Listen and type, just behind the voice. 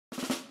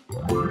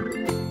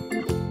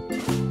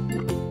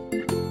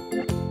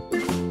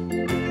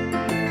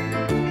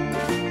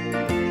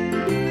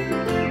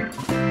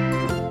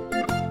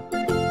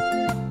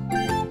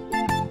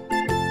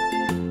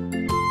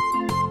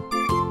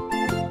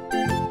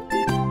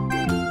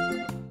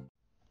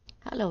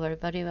Hello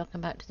everybody, welcome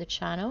back to the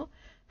channel.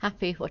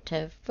 Happy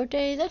whatever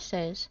day this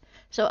is.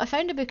 So I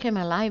found a book in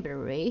my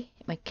library,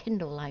 my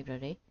Kindle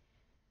library,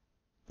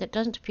 that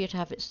doesn't appear to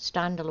have its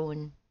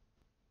standalone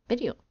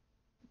video.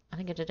 I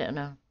think I did it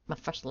on my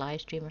first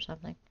live stream or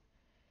something.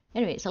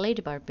 Anyway, it's a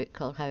Ladybird book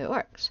called How It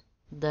Works.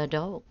 The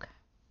Dog.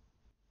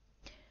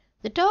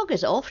 The dog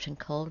is often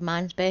called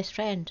man's best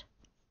friend.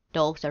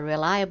 Dogs are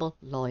reliable,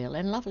 loyal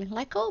and lovely,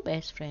 like all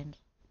best friends.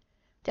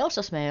 They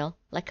also smell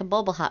like a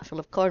bobble hat full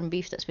of corned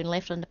beef that's been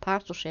left on the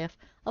parcel shelf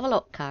of a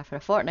locked car for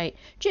a fortnight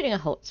during a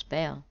hot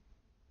spell.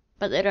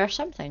 But there are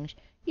some things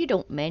you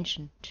don't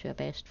mention to a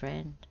best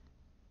friend.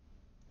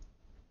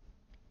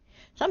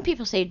 Some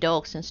people say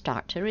dogs can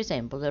start to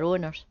resemble their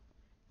owners.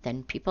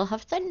 Thin people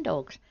have thin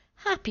dogs.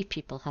 Happy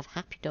people have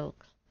happy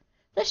dogs.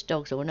 This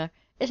dog's owner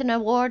is an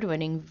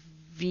award-winning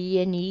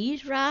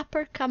Viennese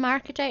rapper cum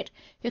architect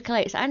who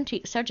collects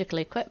antique surgical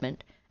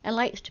equipment and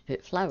likes to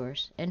put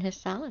flowers in his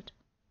salad.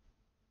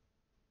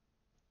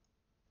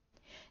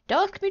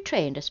 Dogs can be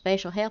trained as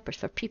special helpers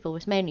for people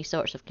with many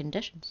sorts of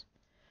conditions.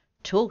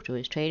 Toto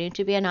is training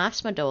to be an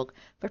asthma dog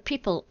for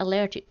people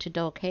allergic to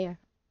dog hair.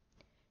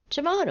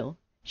 Tomorrow,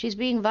 she's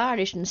being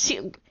varnished and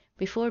sealed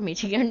before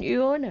meeting her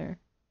new owner.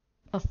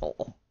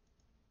 Oh.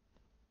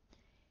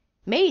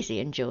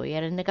 Maisie and Joey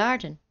are in the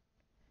garden.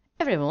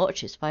 Everyone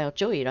watches while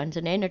Joey runs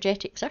in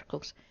energetic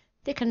circles.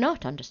 They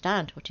cannot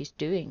understand what he's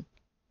doing.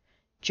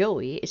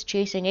 Joey is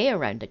chasing air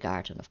around the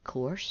garden, of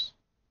course.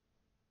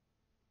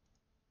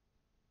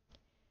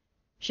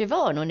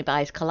 Siobhan only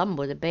buys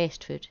Colombo the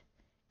best food.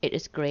 It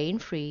is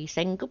grain-free,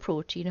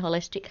 single-protein,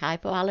 holistic,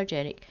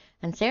 hypoallergenic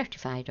and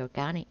certified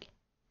organic.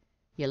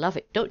 You love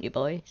it, don't you,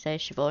 boy? Says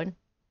Siobhan.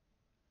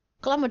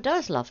 Colombo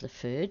does love the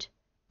food,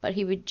 but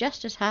he would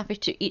just as happy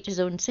to eat his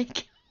own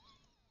sick.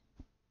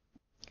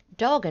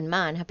 Dog and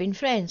man have been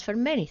friends for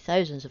many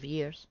thousands of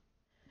years.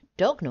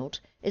 Dognote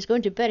is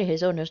going to bury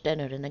his owner's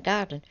dinner in the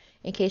garden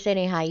in case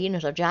any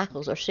hyenas or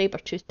jackals or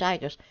saber-toothed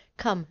tigers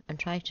come and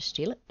try to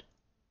steal it.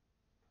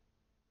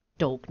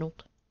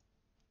 Dognote.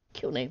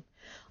 Cool name.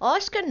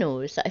 Oscar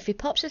knows that if he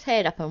pops his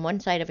head up on one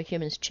side of a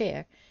human's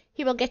chair,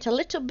 he will get a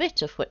little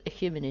bit of what the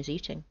human is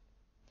eating.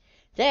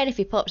 Then if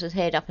he pops his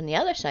head up on the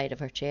other side of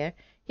her chair,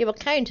 he will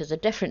count as a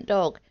different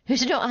dog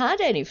who's not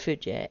had any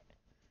food yet.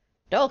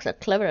 Dogs are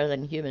cleverer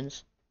than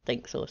humans,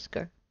 thinks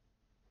Oscar.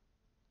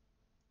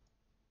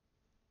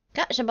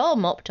 Catch the ball,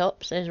 Mop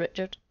Top, says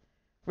Richard.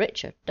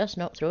 Richard does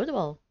not throw the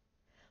ball.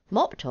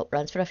 Mop Top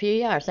runs for a few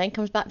yards, then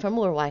comes back for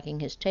more, wagging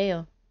his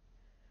tail.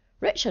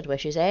 Richard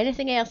wishes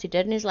anything else he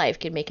did in his life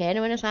could make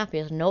anyone as happy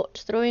as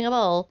not throwing a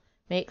ball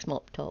makes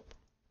Mop Top.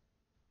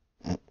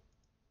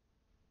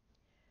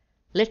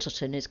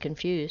 Littleton is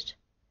confused.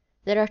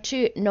 There are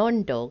 2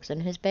 non-dogs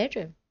in his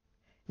bedroom.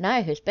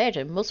 Now his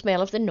bedroom will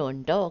smell of the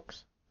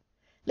non-dogs.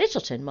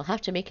 Littleton will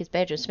have to make his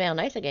bedroom smell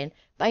nice again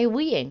by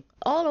weeing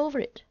all over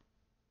it.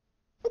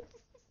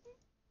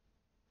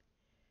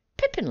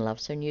 Pippin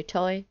loves her new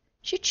toy.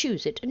 She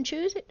chews it and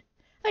chews it,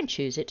 and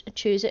chews it and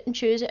chews it and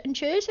chews it and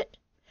chews it,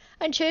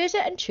 and chews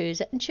it and chews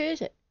it and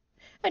chews it,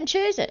 and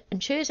chews it and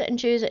chews it and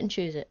chews it and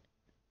chews it,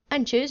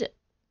 and chews it.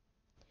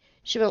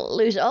 She will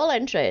lose all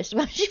interest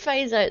when she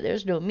finds out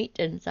there's no meat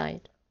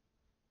inside.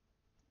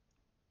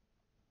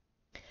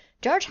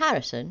 George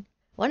Harrison,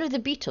 one of the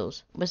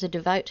Beatles, was a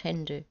devout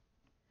Hindu.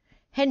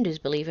 Hindus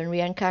believe in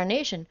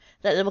reincarnation,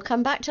 that they will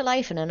come back to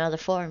life in another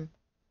form.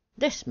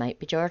 This might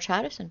be George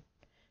Harrison.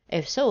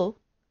 If so,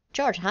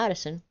 George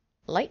Harrison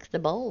likes the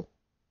ball.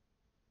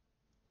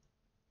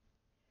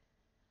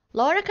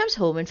 Laura comes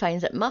home and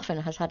finds that Muffin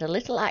has had a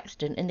little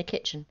accident in the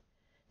kitchen.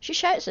 She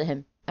shouts at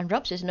him and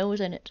rubs his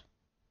nose in it.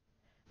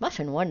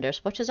 Muffin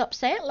wonders what has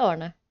upset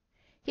Lorna.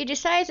 He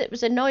decides it was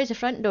the noise the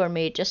front door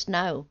made just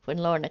now when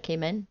Lorna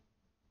came in.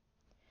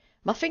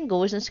 Muffin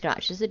goes and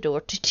scratches the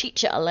door to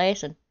teach it a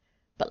lesson,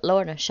 but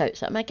Lorna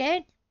shouts at him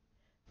again.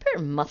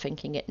 Poor Muffin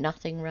can get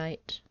nothing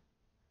right.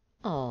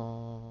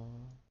 Aww.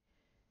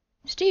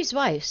 Steve's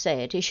wife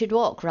said he should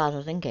walk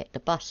rather than get the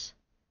bus.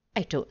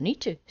 I don't need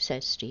to,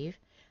 says Steve.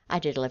 I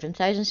did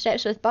 11,000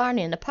 steps with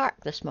Barney in the park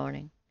this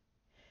morning.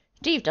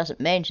 Steve doesn't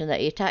mention that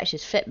he attached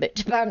his Fitbit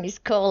to Barney's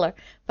collar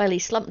while he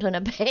slumped on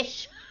a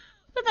bench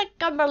with a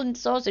Cumberland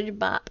sausage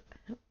bap.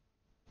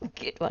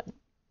 Good one.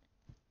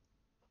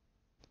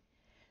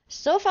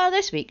 So far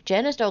this week,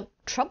 Jenna's dog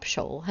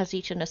Trubshaw has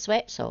eaten a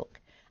sweat sock,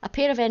 a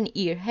pair of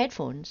in-ear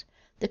headphones,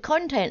 the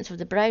contents of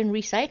the brown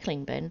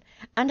recycling bin,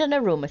 and an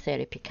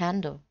aromatherapy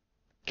candle.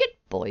 Good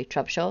boy,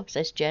 Trubshaw,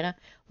 says Jenna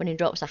when he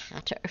drops a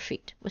hat at her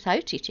feet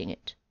without eating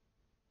it.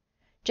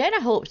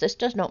 Jenna hopes this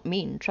does not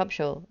mean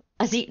Trubshaw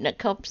has eaten a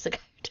cob's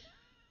account.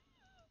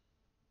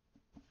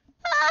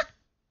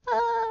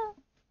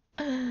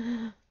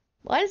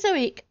 Once a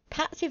week,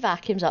 Patsy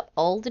vacuums up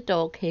all the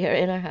dog hair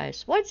in her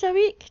house. Once a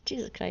week?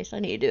 Jesus Christ, I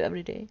need to do it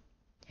every day.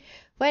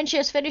 When she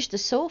has finished the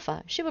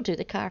sofa, she will do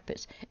the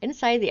carpets,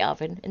 inside the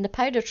oven, in the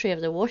powder tray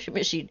of the washing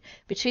machine,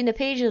 between the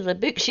pages of the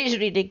book she's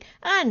reading,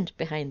 and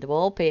behind the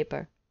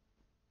wallpaper.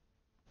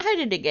 How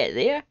did it get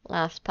there?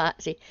 Laughs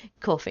Patsy,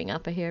 coughing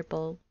up a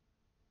hairball.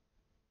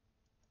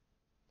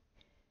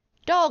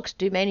 Dogs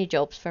do many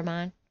jobs for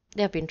man.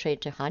 They have been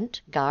trained to hunt,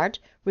 guard,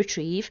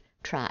 retrieve,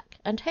 track,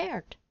 and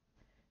herd.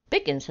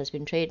 Biggins has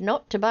been trained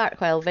not to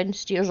bark while Vince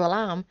steals a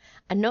lamb,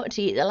 and not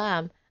to eat the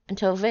lamb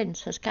until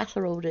Vince has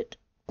casseroled it.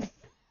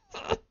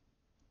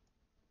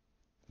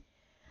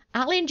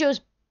 Ali and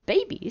Joe's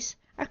babies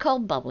are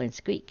called Bubble and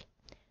Squeak.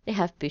 They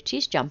have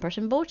booties, jumpers,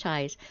 and bow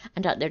ties,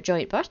 and at their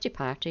joint birthday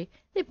party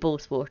they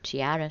both wore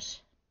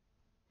tiaras.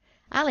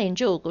 Ali and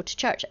Joe go to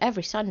church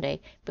every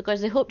Sunday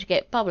because they hope to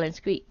get Bubble and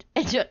Squeak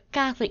into a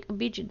Catholic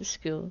obedience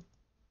school.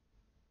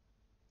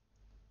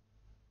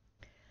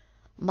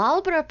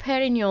 Marlborough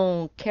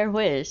Perignon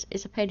Kerwiz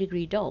is a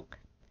pedigree dog.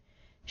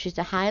 She's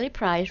the highly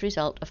prized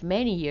result of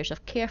many years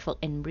of careful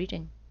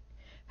inbreeding.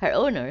 Her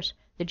owners,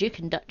 the Duke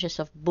and Duchess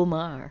of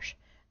Beaumarchais,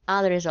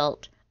 are the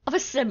result of a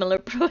similar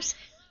process.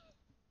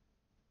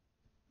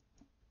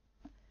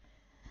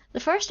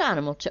 The first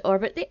animal to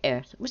orbit the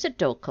Earth was a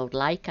dog called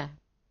Laika.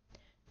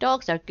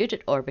 Dogs are good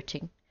at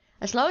orbiting,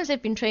 as long as they've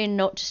been trained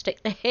not to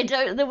stick their head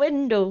out the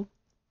window.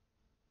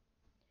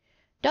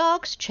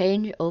 Dogs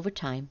change over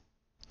time.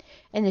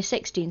 In the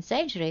 16th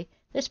century,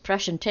 this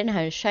Prussian tin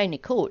hound's shiny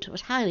coat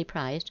was highly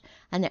prized,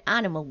 and the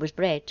animal was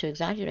bred to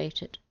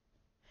exaggerate it.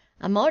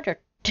 A modern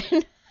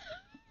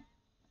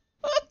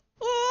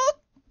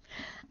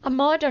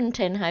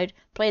tin hound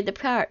played the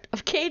part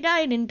of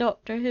K9 in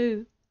Doctor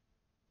Who.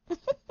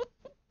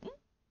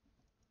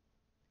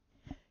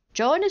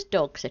 John is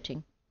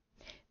dog-sitting.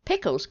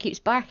 Pickles keeps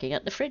barking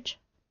at the fridge.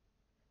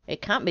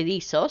 It can't be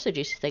these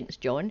sausages, thinks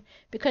John,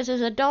 because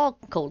there's a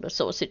dog called a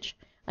sausage,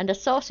 and a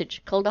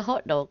sausage called a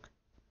hot dog.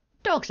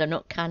 Dogs are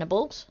not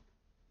cannibals.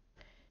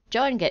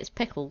 John gets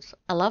Pickles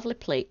a lovely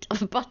plate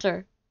of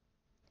butter.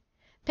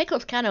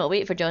 Pickles cannot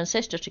wait for John's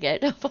sister to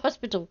get out of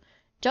hospital.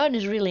 John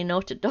is really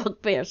not a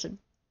dog person.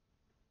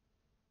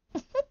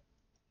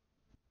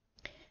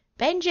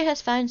 Benji has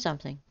found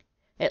something.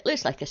 It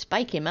looks like a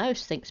spiky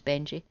mouse, thinks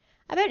Benji.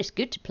 I bet it's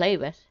good to play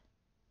with.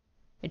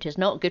 It is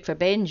not good for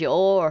Benji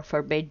or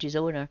for Benji's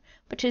owner,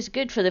 but it is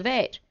good for the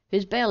vet,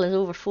 whose bill is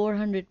over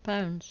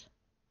 £400.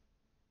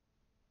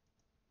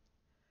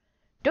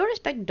 Dora's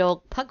big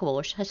dog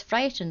Pugwash has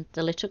frightened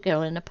the little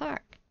girl in the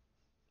park.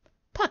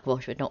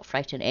 Pugwash would not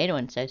frighten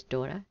anyone, says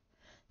Dora.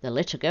 The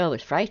little girl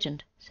was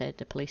frightened, said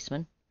the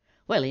policeman.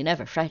 Well, he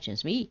never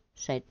frightens me,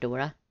 said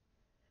Dora.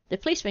 The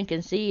policeman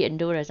can see in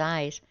Dora's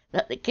eyes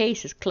that the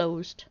case is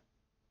closed.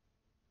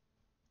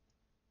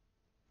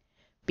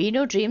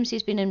 Beano dreams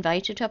he's been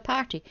invited to a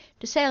party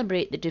to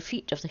celebrate the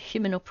defeat of the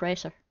human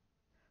oppressor.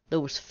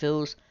 Those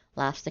fools,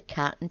 laughs the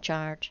cat in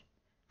charge.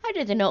 How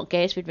did they not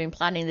guess we'd been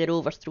planning their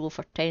overthrow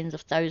for tens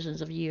of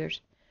thousands of years?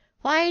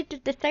 Why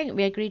did they think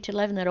we agreed to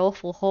live in their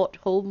awful hot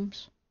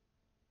homes?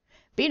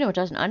 Beano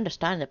doesn't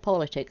understand the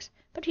politics,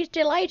 but he's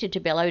delighted to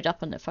be allowed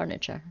up on the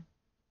furniture.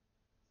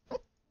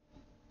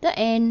 The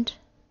end.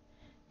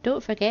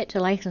 Don't forget to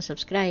like and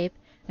subscribe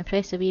and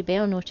press the wee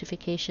bell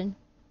notification.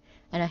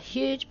 And a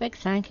huge big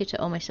thank you to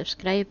all my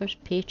subscribers,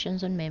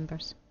 patrons and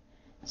members.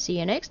 See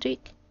you next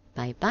week.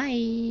 Bye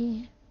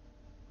bye.